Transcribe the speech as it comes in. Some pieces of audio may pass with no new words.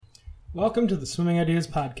Welcome to the Swimming Ideas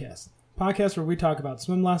Podcast, a podcast where we talk about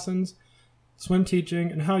swim lessons, swim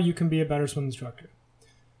teaching, and how you can be a better swim instructor.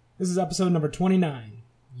 This is episode number 29,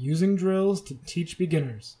 Using Drills to Teach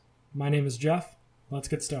Beginners. My name is Jeff. Let's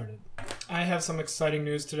get started. I have some exciting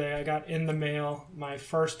news today. I got in the mail my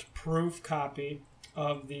first proof copy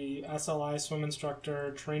of the SLI Swim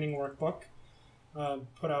Instructor Training Workbook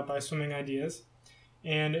put out by Swimming Ideas.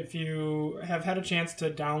 And if you have had a chance to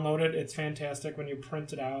download it, it's fantastic when you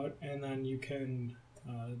print it out and then you can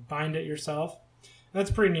bind it yourself. That's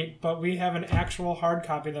pretty neat, but we have an actual hard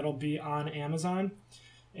copy that'll be on Amazon.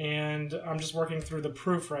 And I'm just working through the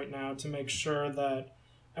proof right now to make sure that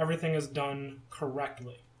everything is done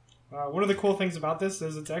correctly. One of the cool things about this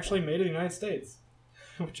is it's actually made in the United States,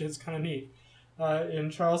 which is kind of neat, in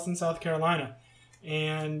Charleston, South Carolina.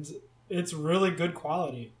 And it's really good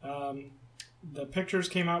quality. The pictures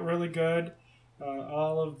came out really good.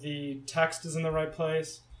 All of the text is in the right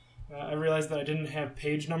place. I realized that I didn't have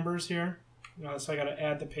page numbers here, so I got to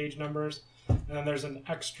add the page numbers. And then there's an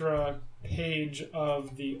extra page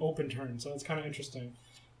of the open turn, so it's kind of interesting.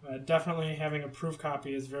 Definitely having a proof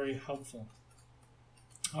copy is very helpful.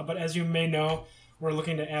 But as you may know, we're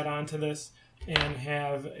looking to add on to this and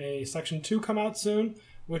have a section 2 come out soon,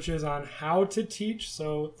 which is on how to teach.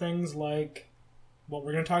 So things like what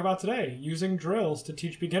we're going to talk about today, using drills to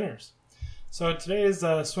teach beginners. So today is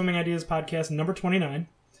Swimming Ideas Podcast number 29,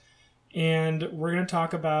 and we're going to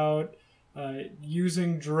talk about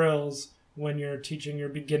using drills when you're teaching your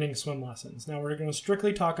beginning swim lessons. Now we're going to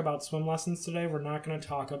strictly talk about swim lessons today. We're not going to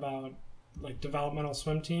talk about like developmental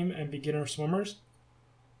swim team and beginner swimmers.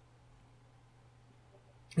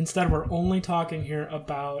 Instead, we're only talking here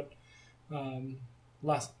about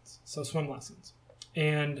lessons, so swim lessons.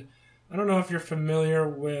 And I don't know if you're familiar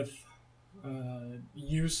with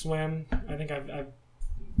USwim. I think I've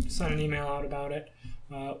sent an email out about it.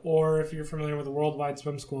 Or if you're familiar with the Worldwide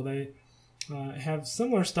Swim School, they have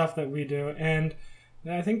similar stuff that we do. And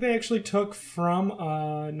I think they actually took from,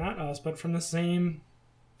 not us, but from the same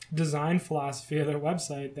design philosophy of their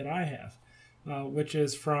website that I have, which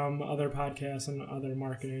is from other podcasts and other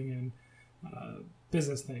marketing and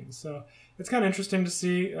business things. So it's kind of interesting to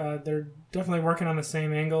see. They're definitely working on the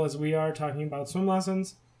same angle as we are, talking about swim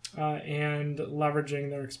lessons and leveraging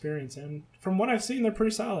their experience. And from what I've seen, they're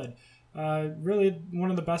pretty solid. Really, one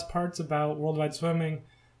of the best parts about Worldwide Swimming,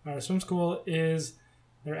 our swim school, is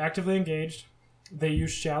they're actively engaged. They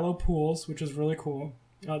use shallow pools, which is really cool.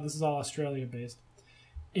 This is all Australia-based.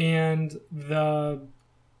 And the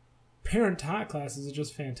parent-taught classes is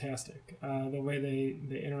just fantastic, the way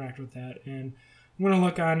they interact with that. And I'm going to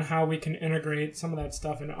look on how we can integrate some of that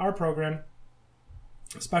stuff into our program,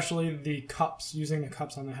 especially the cups, using the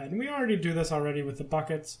cups on the head. And we already do this already with the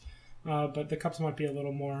buckets, but the cups might be a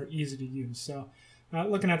little more easy to use. So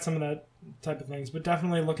looking at some of that type of things, but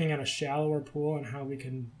definitely looking at a shallower pool and how we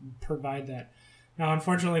can provide that. Now,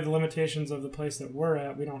 unfortunately, the limitations of the place that we're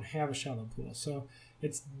at, we don't have a shallow pool. So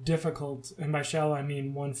it's difficult, and by shallow I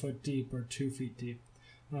mean 1 foot deep or 2 feet deep.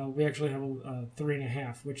 We actually have a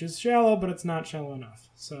 3.5, which is shallow, but it's not shallow enough.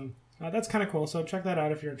 So that's kind of cool. So check that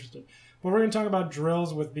out if you're interested. But we're going to talk about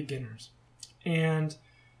drills with beginners. And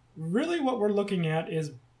really what we're looking at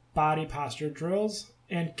is body posture drills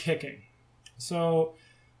and kicking. So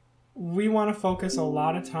we want to focus a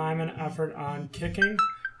lot of time and effort on kicking,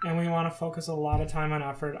 and we want to focus a lot of time and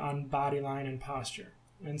effort on body line and posture.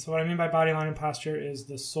 And so what I mean by body line and posture is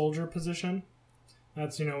the soldier position.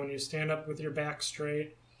 That's, when you stand up with your back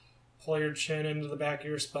straight, pull your chin into the back of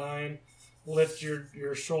your spine, lift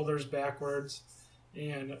your shoulders backwards,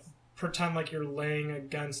 and pretend like you're laying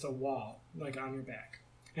against a wall, like on your back.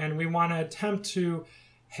 And we want to attempt to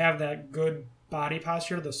have that good body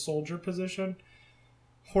posture, the soldier position,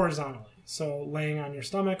 horizontally. So laying on your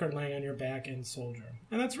stomach or laying on your back in soldier.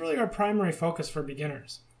 And that's really our primary focus for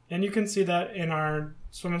beginners. And you can see that in our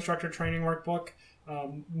swim instructor training workbook.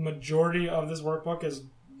 Majority of this workbook is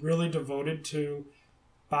really devoted to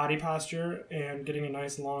body posture and getting a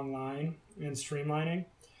nice long line and streamlining.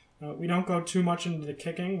 We don't go too much into the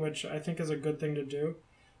kicking, which I think is a good thing to do.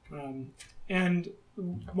 And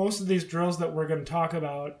most of these drills that we're going to talk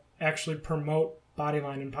about actually promote body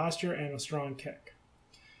line and posture and a strong kick.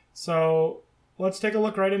 So let's take a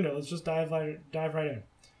look right into it. Let's just dive right in.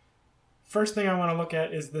 First thing I want to look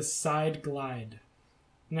at is the side glide.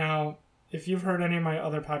 Now, if you've heard any of my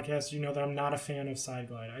other podcasts, you know that I'm not a fan of side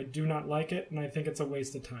glide. I do not like it, and I think it's a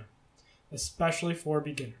waste of time, especially for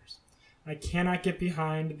beginners. I cannot get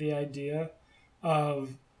behind the idea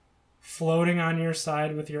of floating on your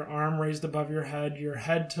side with your arm raised above your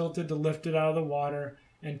head tilted to lift it out of the water,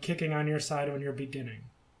 and kicking on your side when you're beginning.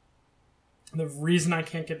 The reason I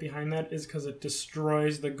can't get behind that is because it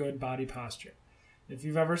destroys the good body posture. If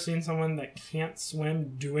you've ever seen someone that can't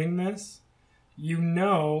swim doing this, you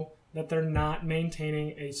know that they're not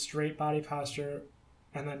maintaining a straight body posture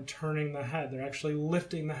and then turning the head. They're actually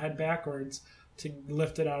lifting the head backwards to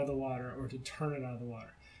lift it out of the water or to turn it out of the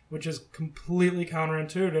water, which is completely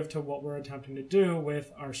counterintuitive to what we're attempting to do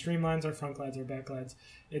with our streamlines, our front glides, our back glides.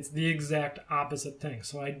 It's the exact opposite thing,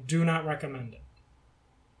 so I do not recommend it.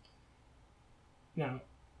 Now,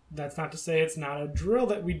 that's not to say it's not a drill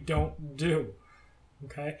that we don't do,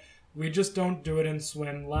 okay? We just don't do it in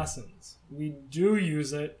swim lessons. We do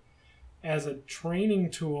use it as a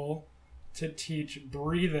training tool to teach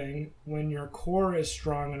breathing when your core is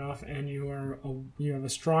strong enough and you have a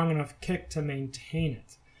strong enough kick to maintain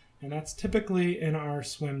it. And that's typically in our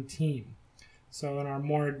swim team. So in our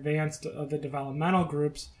more advanced of the developmental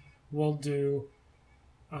groups, we'll do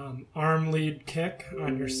arm lead kick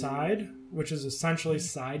on your side, which is essentially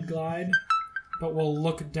side glide, but we'll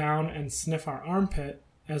look down and sniff our armpit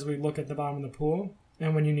as we look at the bottom of the pool.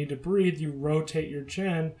 And when you need to breathe, you rotate your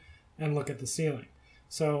chin and look at the ceiling.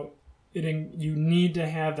 So you need to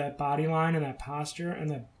have that body line and that posture and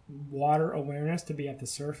that water awareness to be at the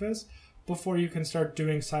surface before you can start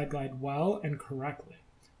doing side glide well and correctly.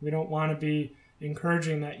 We don't want to be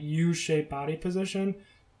encouraging that U-shaped body position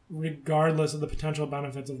regardless of the potential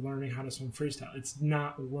benefits of learning how to swim freestyle. It's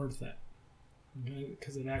not worth it, okay?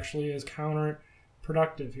 Because it actually is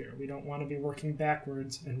counterproductive here. We don't want to be working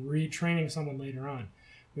backwards and retraining someone later on.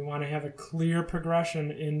 We want to have a clear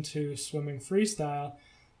progression into swimming freestyle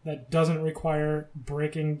that doesn't require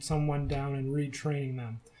breaking someone down and retraining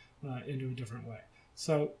them into a different way.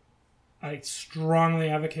 So I strongly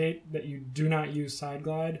advocate that you do not use side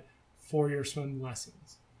glide for your swim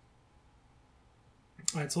lessons.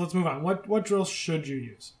 All right, so let's move on. What drills should you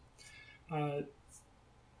use?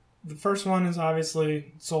 The first one is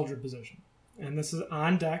obviously soldier position. And this is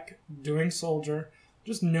on deck, doing soldier,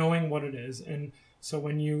 just knowing what it is. And so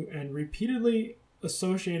repeatedly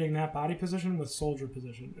associating that body position with soldier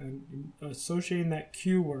position and associating that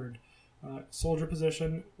cue word, soldier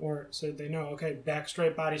position, or so they know, okay, back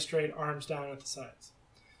straight, body straight, arms down at the sides.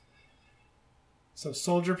 So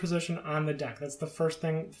soldier position on the deck. That's the first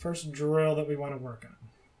drill that we want to work on.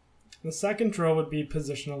 The second drill would be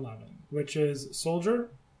position 11, which is soldier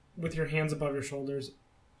with your hands above your shoulders,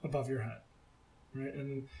 above your head, right?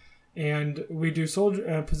 And we do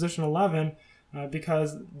soldier position 11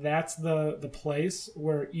 because that's the place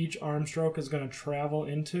where each arm stroke is going to travel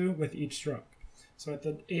into with each stroke. So at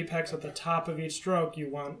the apex, at the top of each stroke,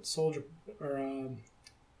 you want soldier or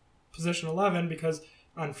position 11 because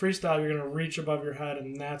on freestyle, you're going to reach above your head,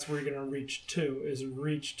 and that's where you're going to reach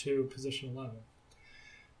to position 11.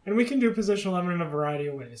 And we can do position 11 in a variety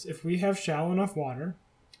of ways. If we have shallow enough water,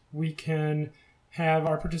 we can have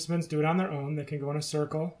our participants do it on their own. They can go in a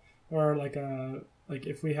circle, or like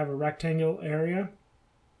if we have a rectangle area,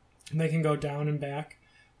 they can go down and back,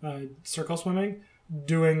 circle swimming,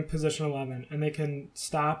 doing position 11. And they can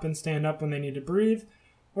stop and stand up when they need to breathe,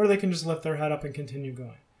 or they can just lift their head up and continue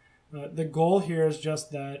going. The goal here is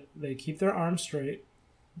just that they keep their arms straight,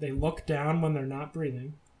 they look down when they're not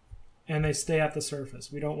breathing, and they stay at the surface.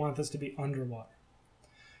 We don't want this to be underwater.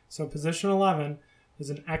 So position 11 is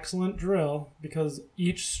an excellent drill because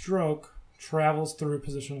each stroke travels through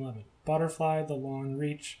position 11. Butterfly, the long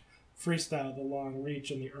reach. Freestyle, the long reach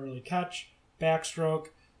and the early catch. Backstroke,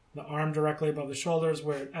 the arm directly above the shoulders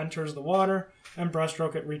where it enters the water. And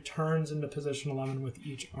breaststroke, it returns into position 11 with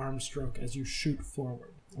each arm stroke as you shoot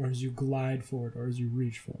forward, or as you glide forward, or as you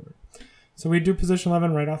reach forward. So we do position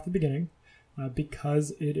 11 right off the beginning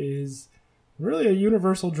because it is really a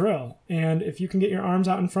universal drill. And if you can get your arms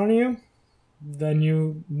out in front of you, then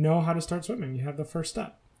you know how to start swimming. You have the first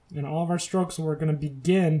step. And all of our strokes, we're going to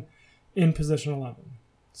begin in position 11.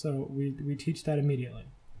 So we teach that immediately.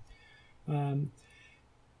 We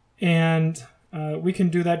can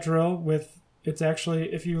do that drill with, it's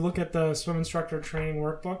actually, if you look at the swim instructor training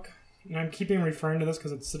workbook, and I'm keeping referring to this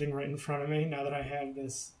because it's sitting right in front of me now that I have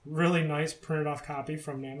this really nice printed off copy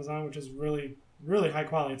from Amazon, which is really, really high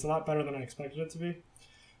quality. It's a lot better than I expected it to be.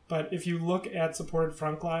 But if you look at supported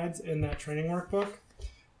front glides in that training workbook,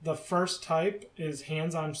 the first type is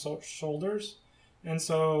hands on shoulders. And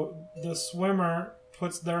so the swimmer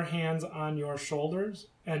puts their hands on your shoulders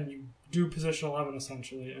and you do position 11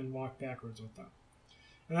 essentially and walk backwards with them.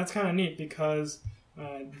 And that's kind of neat because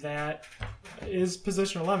that is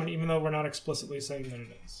position 11, even though we're not explicitly saying that it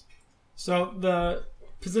is. So the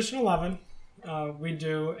position 11 we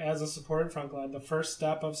do as a supported front glide. The first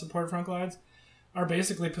step of supported front glides are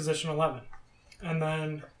basically position 11. And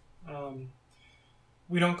then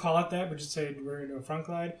We don't call it that. We just say we're going to do a front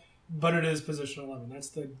glide, but it is position 11. That's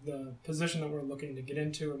the position that we're looking to get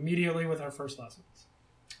into immediately with our first lessons.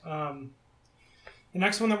 The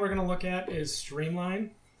next one that we're going to look at is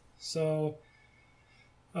streamline. So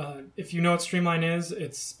if you know what streamline is,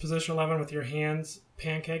 it's position 11 with your hands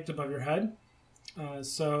pancaked above your head.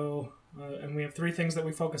 And we have 3 things that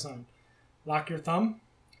we focus on. Lock your thumb,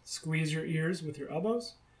 squeeze your ears with your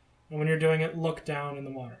elbows, and when you're doing it, look down in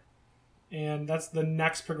the water. And that's the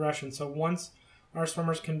next progression. So once our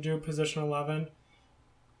swimmers can do position 11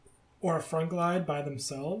 or a front glide by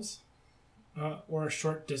themselves or a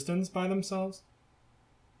short distance by themselves,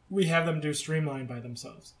 we have them do streamline by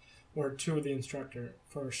themselves or to the instructor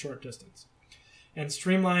for a short distance. And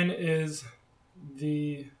streamline is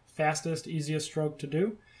the fastest, easiest stroke to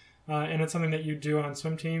do. And it's something that you do on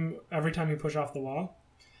swim team every time you push off the wall.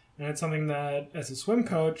 And it's something that, as a swim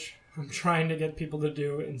coach, I'm trying to get people to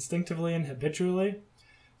do instinctively and habitually.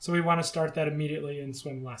 So we want to start that immediately in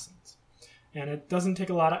swim lessons. And it doesn't take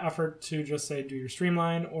a lot of effort to just say, do your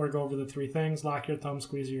streamline or go over the 3 things, lock your thumb,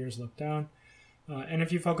 squeeze your ears, look down. And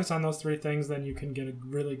if you focus on those 3 things, then you can get a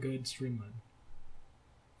really good streamline.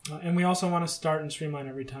 And we also want to start and streamline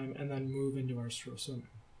every time and then move into our swimming.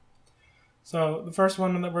 So the first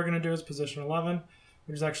one that we're going to do is position 11,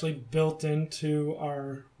 which is actually built into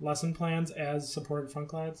our lesson plans as supported front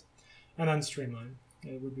glides, and then streamline.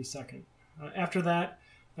 It would be second. After that,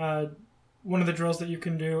 one of the drills that you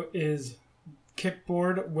can do is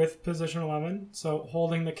kickboard with position 11. So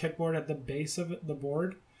holding the kickboard at the base of the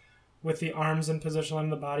board with the arms in position 11,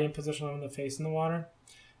 the body in position 11, the face in the water.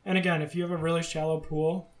 And again, if you have a really shallow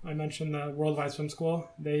pool, I mentioned the Worldwide Swim School,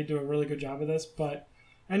 they do a really good job of this,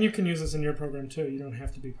 and you can use this in your program too. You don't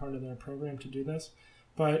have to be part of their program to do this,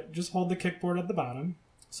 but just hold the kickboard at the bottom.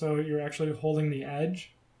 So you're actually holding the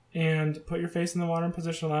edge and put your face in the water in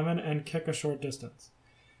position 11 and kick a short distance.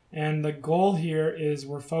 And the goal here is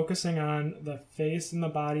we're focusing on the face and the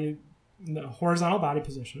body, the horizontal body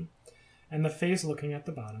position, and the face looking at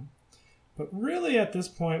the bottom. But really at this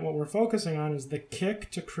point, what we're focusing on is the kick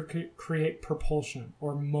to create propulsion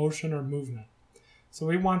or motion or movement. So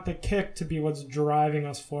we want the kick to be what's driving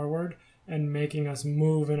us forward and making us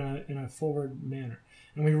move in a forward manner.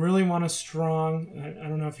 And we really want a strong, I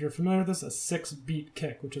don't know if you're familiar with this, a 6-beat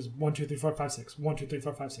kick, which is 1, 2, 3, 4, 5, 6, 1, 2, 3,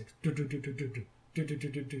 4, 5, 6, do, do, do, do, do, do, do, do, do,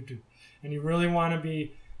 do, do, do. And you really want to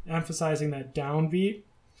be emphasizing that downbeat,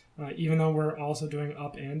 even though we're also doing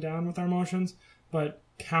up and down with our motions, but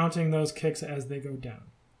counting those kicks as they go down.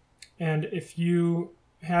 And if you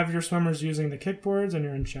have your swimmers using the kickboards and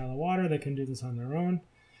you're in shallow water, they can do this on their own.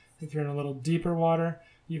 If you're in a little deeper water,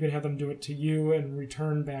 you can have them do it to you and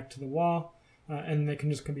return back to the wall, and they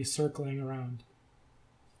can just be circling around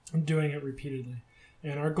and doing it repeatedly.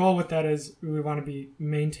 And our goal with that is we want to be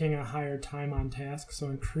maintaining a higher time on task, so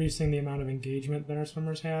increasing the amount of engagement that our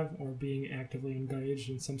swimmers have or being actively engaged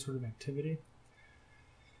in some sort of activity.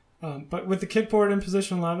 But with the kickboard in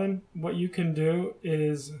position 11, what you can do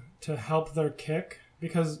is to help their kick,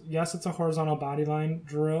 because yes, it's a horizontal body line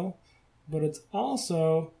drill, but it's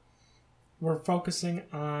also, we're focusing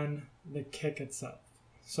on the kick itself.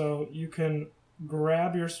 So you can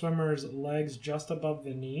grab your swimmer's legs just above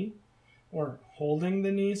the knee or holding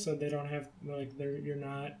the knee so they don't have, you're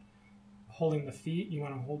not holding the feet. You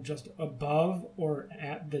want to hold just above or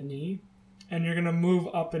at the knee, and you're going to move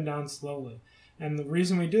up and down slowly. And the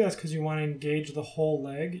reason we do that is because you want to engage the whole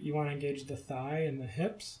leg. You want to engage the thigh and the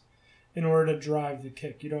hips in order to drive the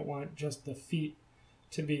kick. You don't want just the feet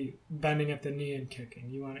to be bending at the knee and kicking.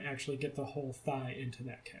 You want to actually get the whole thigh into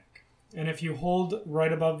that kick. And if you hold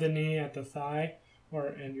right above the knee at the thigh,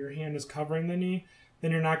 and your hand is covering the knee, then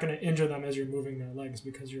you're not going to injure them as you're moving their legs,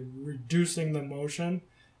 because you're reducing the motion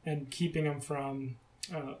and keeping them from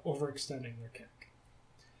overextending their kick.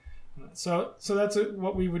 So that's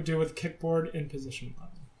what we would do with kickboard in position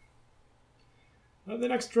 11. The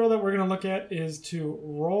next drill that we're going to look at is to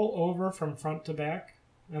roll over from front to back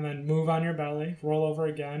and then move on your belly, roll over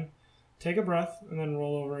again, take a breath, and then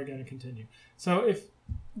roll over again and continue. So if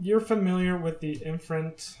you're familiar with the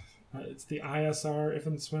infant, it's the ISR,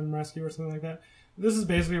 Infant Swim Rescue or something like that, this is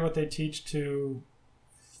basically what they teach to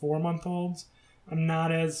 4-month-olds. I'm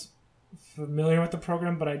not as familiar with the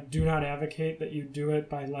program, but I do not advocate that you do it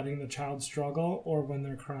by letting the child struggle or when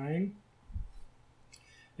they're crying.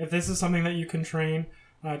 If this is something that you can train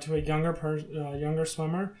to a younger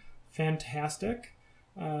swimmer, fantastic.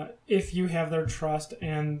 If you have their trust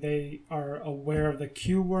and they are aware of the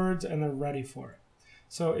cue words and they're ready for it.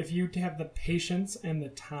 So if you have the patience and the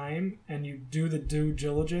time and you do the due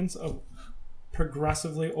diligence of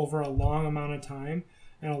progressively over a long amount of time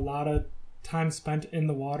and a lot of time spent in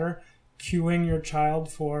the water, cueing your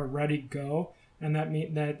child for ready, go, and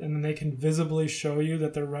and then they can visibly show you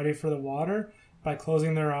that they're ready for the water by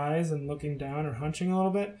closing their eyes and looking down or hunching a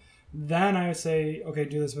little bit, then I would say, okay,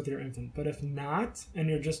 do this with your infant. But if not, and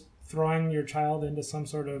you're just throwing your child into some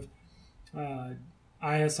sort of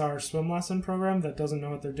ISR swim lesson program that doesn't know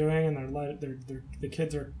what they're doing, and the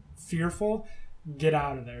kids are fearful, get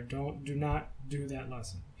out of there. Do not do that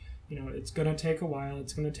lesson. It's going to take a while.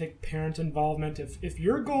 It's going to take parent involvement. If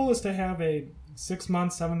your goal is to have a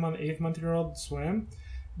 6-month, 7-month, 8-month-year-old swim,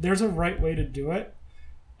 there's a right way to do it.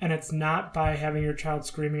 And it's not by having your child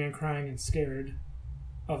screaming and crying and scared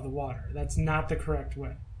of the water. That's not the correct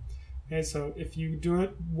way. Okay, so if you do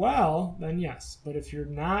it well, then yes. But if you're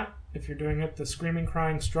doing it the screaming,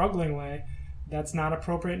 crying, struggling way, that's not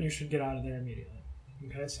appropriate and you should get out of there immediately.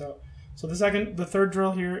 Okay, so the third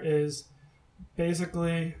drill here is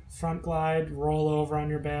basically front glide, roll over on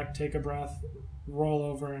your back, take a breath, roll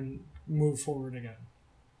over, and move forward again.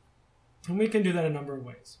 And we can do that a number of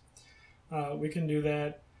ways. We can do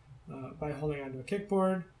that by holding onto a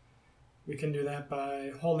kickboard. We can do that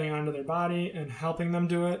by holding onto their body and helping them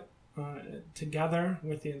do it together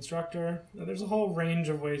with the instructor. There's a whole range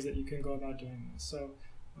of ways that you can go about doing this. So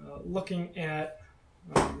looking at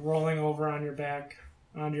rolling over onto your back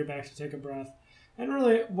to take a breath. And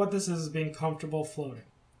really what this is being comfortable floating.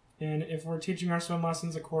 And if we're teaching our swim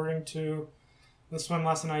lessons according to the Swim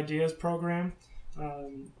Lesson Ideas program,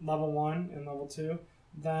 level 1 and level 2,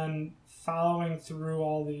 then following through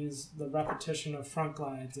all the repetition of front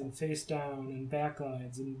glides and face down and back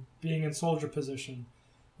glides and being in soldier position,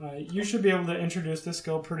 you should be able to introduce this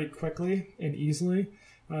skill pretty quickly and easily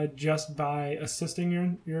just by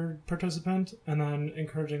assisting your participant and then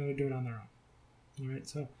encouraging them to do it on their own. All right,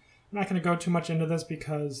 so I'm not going to go too much into this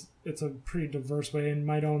because it's a pretty diverse way and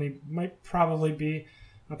might probably be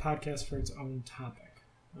a podcast for its own topic.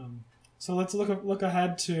 So let's look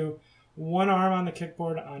ahead to one arm on the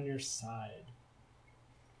kickboard on your side.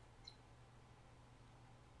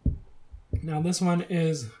 Now this one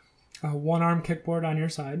is a one-arm kickboard on your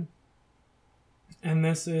side. And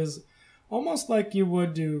this is almost like you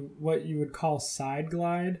would do what you would call side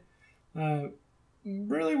glide.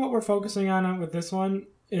 Really what we're focusing on with this one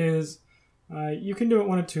is you can do it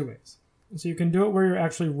one of two ways. So you can do it where you're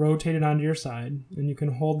actually rotated onto your side, and you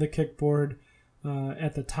can hold the kickboard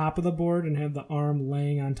at the top of the board and have the arm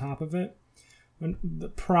laying on top of it. And the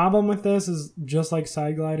problem with this is, just like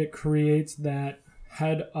side glide, it creates that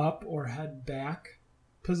head up or head back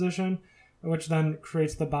position, which then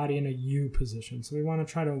creates the body in a U position. So we want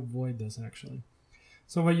to try to avoid this actually.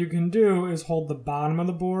 So what you can do is hold the bottom of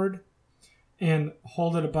the board and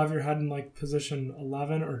hold it above your head in like position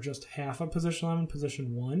 11 or just half of position 11,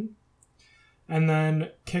 position 1. And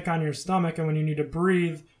then kick on your stomach, and when you need to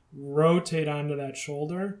breathe, rotate onto that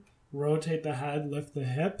shoulder, rotate the head, lift the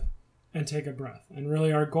hip, and take a breath. And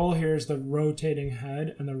really our goal here is the rotating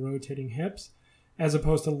head and the rotating hips, as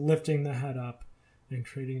opposed to lifting the head up and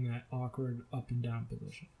creating that awkward up and down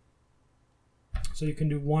position. So you can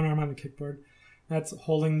do one arm on the kickboard. That's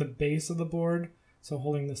holding the base of the board, so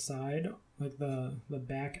holding the side, like the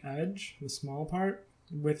back edge, the small part,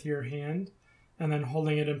 with your hand, and then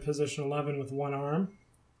holding it in position 11 with one arm,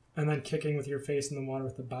 and then kicking with your face in the water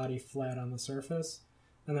with the body flat on the surface,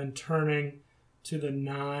 and then turning to the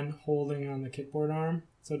non-holding on the kickboard arm.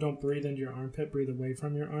 So don't breathe into your armpit, breathe away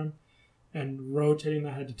from your arm, and rotating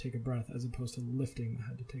the head to take a breath as opposed to lifting the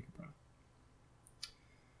head to take a breath.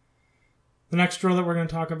 The next drill that we're going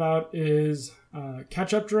to talk about is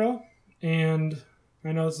catch-up drill. And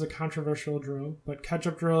I know this is a controversial drill, but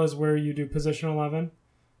catch-up drill is where you do position 11,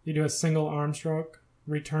 you do a single arm stroke,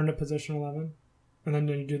 return to position 11, and then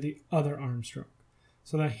you do the other arm stroke.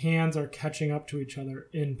 So the hands are catching up to each other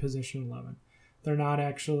in position 11. They're not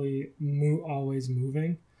actually always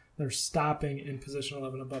moving. They're stopping in position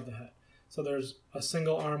 11 above the head. So there's a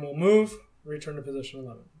single arm will move, return to position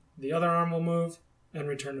 11. The other arm will move and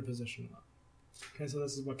return to position 11. Okay, so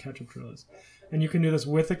this is what catch-up drill is. And you can do this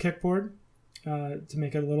with a kickboard to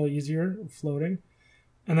make it a little easier, floating.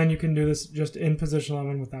 And then you can do this just in position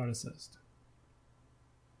 11 without assist.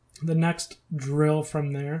 The next drill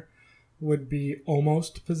from there would be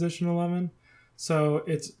almost position 11. So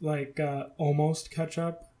it's like almost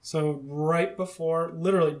catch-up. So right before,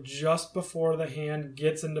 literally just before the hand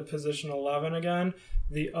gets into position 11 again,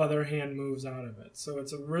 the other hand moves out of it. So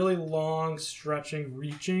it's a really long, stretching,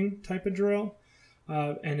 reaching type of drill.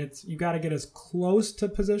 And you got to get as close to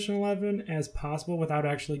position 11 as possible without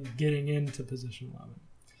actually getting into position 11.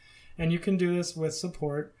 And you can do this with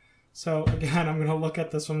support. So again, I'm going to look at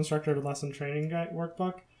the swim instructor lesson training guide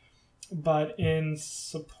workbook. But in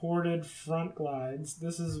supported front glides,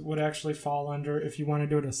 would actually fall under, if you want to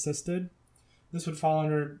do it assisted, this would fall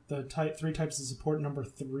under the three types of support number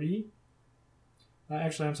 3.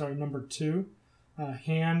 Number 2.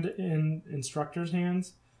 Hand in instructor's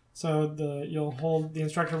hands. So the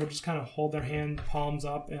instructor will just kind of hold their hand palms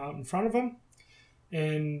up out in front of them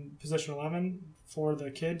in position 11 for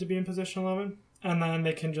the kid to be in position 11. And then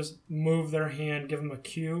they can just move their hand, give them a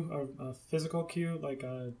cue, a physical cue, like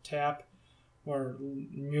a tap, or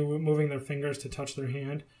moving their fingers to touch their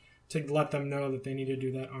hand to let them know that they need to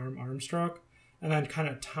do that arm stroke. And then kind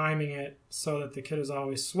of timing it so that the kid is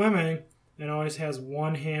always swimming and always has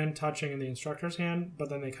one hand touching in the instructor's hand, but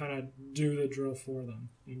then they kind of do the drill for them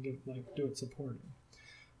and do it supported,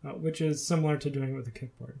 which is similar to doing it with a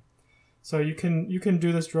kickboard. So you can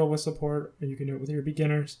do this drill with support, or you can do it with your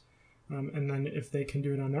beginners. And then if they can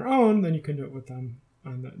do it on their own, then you can do it with them.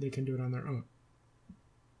 They can do it on their own.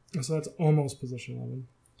 So that's almost position 11.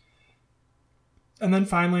 And then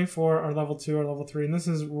finally for our level 2 or level 3, and this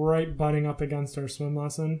is right butting up against our swim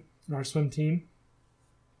lesson, our swim team,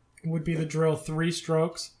 would be the drill 3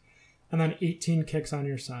 strokes and then 18 kicks on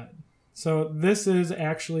your side. So this is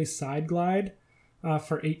actually side glide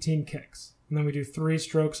for 18 kicks. And then we do 3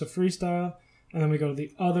 strokes of freestyle, and then we go to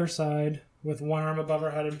the other side with one arm above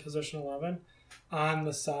our head in position 11, on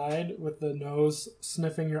the side with the nose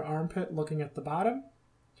sniffing your armpit, looking at the bottom,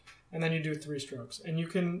 and then you do 3 strokes. And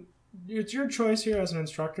it's your choice here as an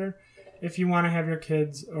instructor if you want to have your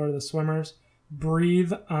kids or the swimmers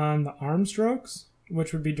breathe on the arm strokes,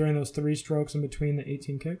 which would be during those 3 strokes in between the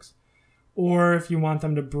 18 kicks, or if you want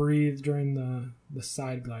them to breathe during the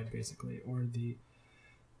side glide, basically, or the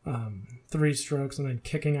 3 strokes and then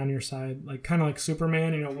kicking on your side, kind of like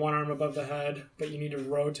Superman, one arm above the head, but you need to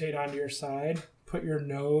rotate onto your side, put your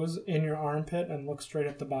nose in your armpit and look straight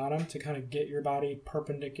at the bottom to kind of get your body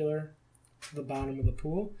perpendicular to the bottom of the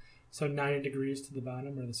pool, so 90 degrees to the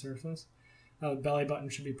bottom or the surface. The belly button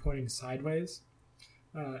should be pointing sideways,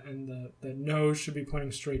 and the nose should be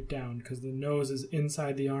pointing straight down, because the nose is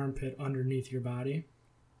inside the armpit underneath your body,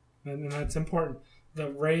 and that's important. The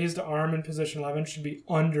raised arm in position 11 should be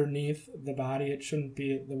underneath the body. It shouldn't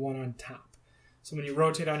be the one on top. So when you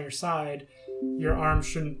rotate on your side, your arm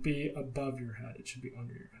shouldn't be above your head. It should be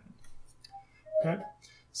under your head. Okay?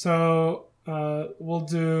 So we'll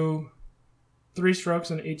do 3 strokes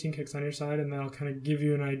and 18 kicks on your side, and that'll kind of give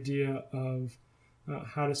you an idea of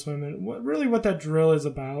how to swim. And what that drill is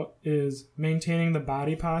about is maintaining the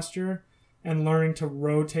body posture and learning to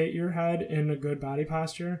rotate your head in a good body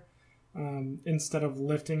posture, instead of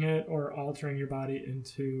lifting it or altering your body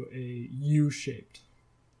into a U-shaped.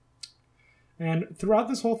 And throughout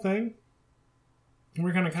this whole thing,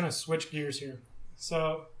 we're going to kind of switch gears here.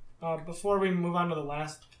 So before we move on to the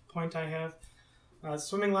last point I have,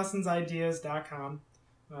 swimminglessonsideas.com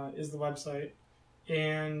is the website.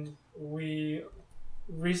 And we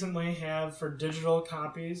recently have, for digital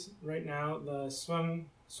copies right now, the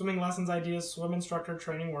Swimming Lessons Ideas Swim Instructor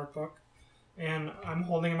Training Workbook. And I'm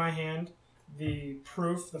holding in my hand the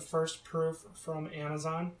first proof from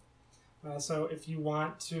Amazon. So if you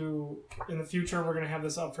want to, in the future, we're going to have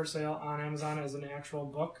this up for sale on Amazon as an actual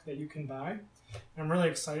book that you can buy. I'm really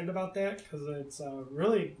excited about that because it's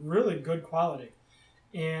really, really good quality.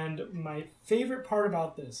 And my favorite part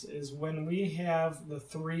about this is when we have the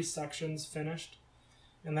 3 sections finished,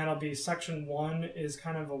 and that'll be section 1 is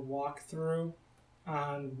kind of a walkthrough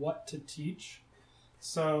on what to teach.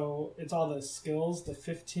 So it's all the skills, the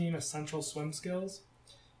 15 essential swim skills.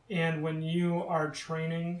 And when you are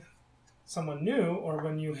training someone new, or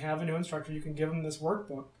when you have a new instructor, you can give them this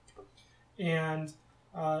workbook. And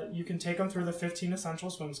you can take them through the 15 essential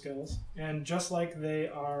swim skills, and just like they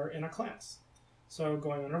are in a class. So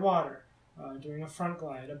going underwater, doing a front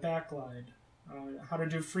glide, a back glide, how to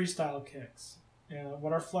do freestyle kicks,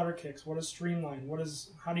 what are flutter kicks, what is streamline,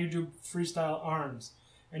 how do you do freestyle arms.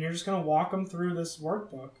 And you're just going to walk them through this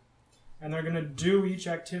workbook, and they're going to do each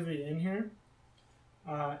activity in here,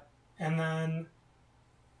 and then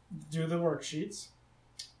do the worksheets.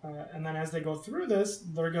 And then as they go through this,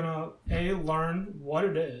 they're going to, A, learn what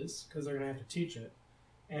it is, because they're going to have to teach it,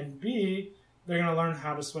 and B, they're going to learn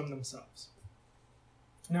how to swim themselves.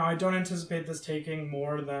 Now, I don't anticipate this taking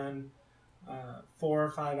more than 4 or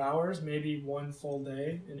 5 hours, maybe one full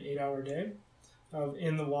day, an 8-hour day, of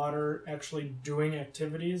in the water actually doing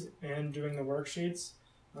activities and doing the worksheets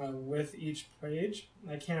with each page.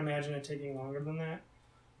 I can't imagine it taking longer than that.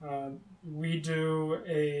 We do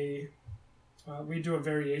a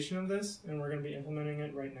variation of this, and we're going to be implementing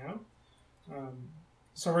it right now.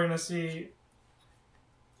 So we're going to see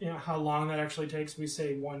how long that actually takes. We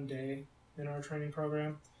say 1 day in our training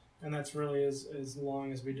program, and that's really as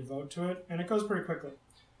long as we devote to it, and it goes pretty quickly.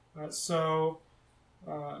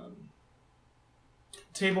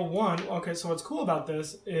 Table 1, okay, so what's cool about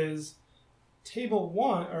this is Table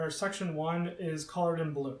 1, or Section 1, is colored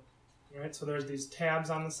in blue, right? So there's these tabs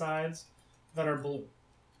on the sides that are blue.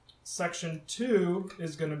 Section 2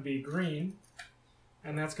 is going to be green,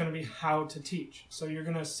 and that's going to be how to teach. So you're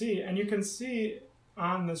going to see, and you can see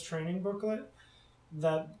on this training booklet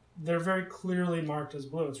that they're very clearly marked as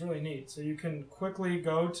blue. It's really neat. So you can quickly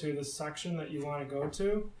go to the section that you want to go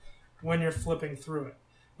to when you're flipping through it,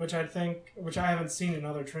 which I haven't seen in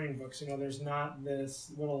other training books. There's not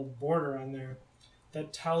this little border on there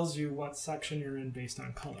that tells you what section you're in based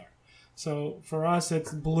on color. So for us,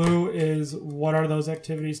 it's blue is what are those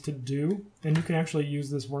activities to do, and you can actually use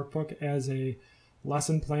this workbook as a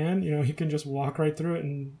lesson plan. You can just walk right through it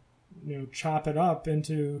and chop it up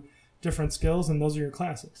into different skills, and those are your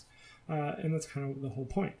classes. And that's kind of the whole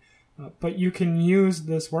point. But you can use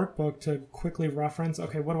this workbook to quickly reference,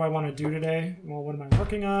 okay, what do I want to do today? Well, what am I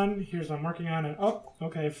working on? Here's what I'm working on. And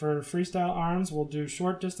okay, for freestyle arms, we'll do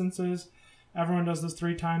short distances. Everyone does this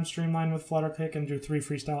 3 times, streamline with flutter kick, and do 3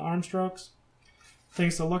 freestyle arm strokes.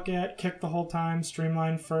 Things to look at: kick the whole time,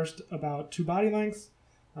 streamline first about 2 body lengths.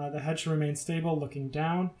 The head should remain stable, looking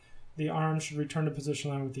down. The arms should return to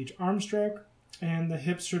position line with each arm stroke. And the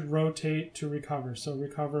hips should rotate to recover. So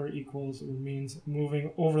recover means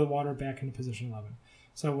moving over the water back into position 11.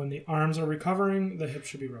 So when the arms are recovering, the hips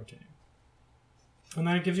should be rotating. And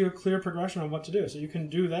then it gives you a clear progression of what to do. So you can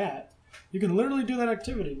do that. You can literally do that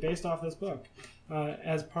activity based off this book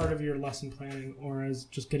as part of your lesson planning or as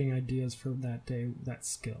just getting ideas for that day, that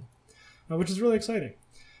skill, which is really exciting.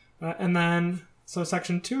 And then, so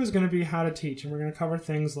section 2 is going to be how to teach. And we're going to cover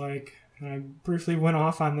things like, and I briefly went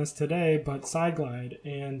off on this today, but side glide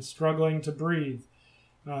and struggling to breathe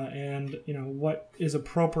and what is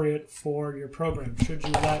appropriate for your program. Should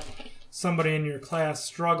you let somebody in your class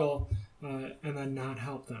struggle and then not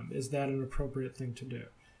help them? Is that an appropriate thing to do?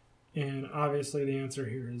 And obviously the answer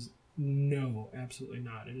here is no, absolutely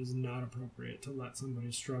not. It is not appropriate to let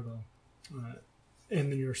somebody struggle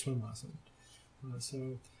in your swim lesson.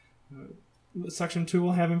 Section 2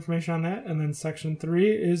 will have information on that, and then Section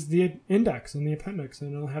 3 is the index and the appendix,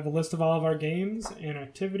 and it'll have a list of all of our games and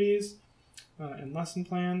activities and lesson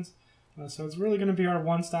plans. So it's really going to be our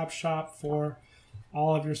one-stop shop for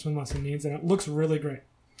all of your swim lesson needs, and it looks really great.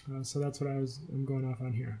 So that's what I'm going off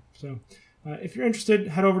on here. So if you're interested,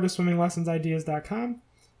 head over to swimminglessonsideas.com.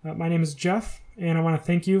 My name is Jeff, and I want to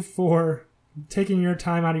thank you for taking your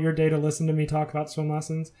time out of your day to listen to me talk about swim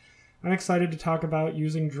lessons. I'm excited to talk about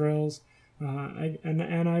using drills.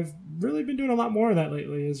 And I've really been doing a lot more of that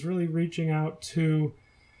lately, is really reaching out to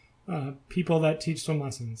people that teach swim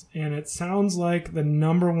lessons. And it sounds like the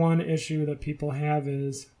number one issue that people have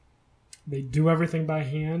is they do everything by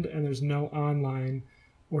hand, and there's no online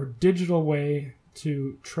or digital way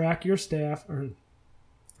to track your staff or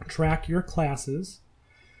track your classes,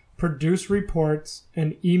 produce reports,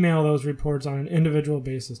 and email those reports on an individual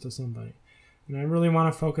basis to somebody. And I really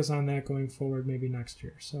want to focus on that going forward, maybe next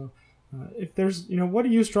year. So if there's, what do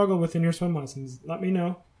you struggle with in your swim lessons? Let me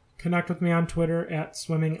know. Connect with me on Twitter at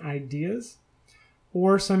swimmingideas,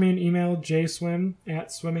 or send me an email,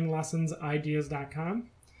 jswim@swimminglessonsideas.com.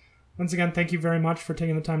 Once again, thank you very much for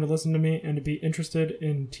taking the time to listen to me and to be interested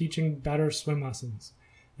in teaching better swim lessons.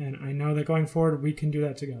 And I know that going forward, we can do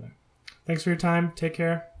that together. Thanks for your time. Take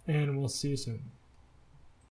care, and we'll see you soon.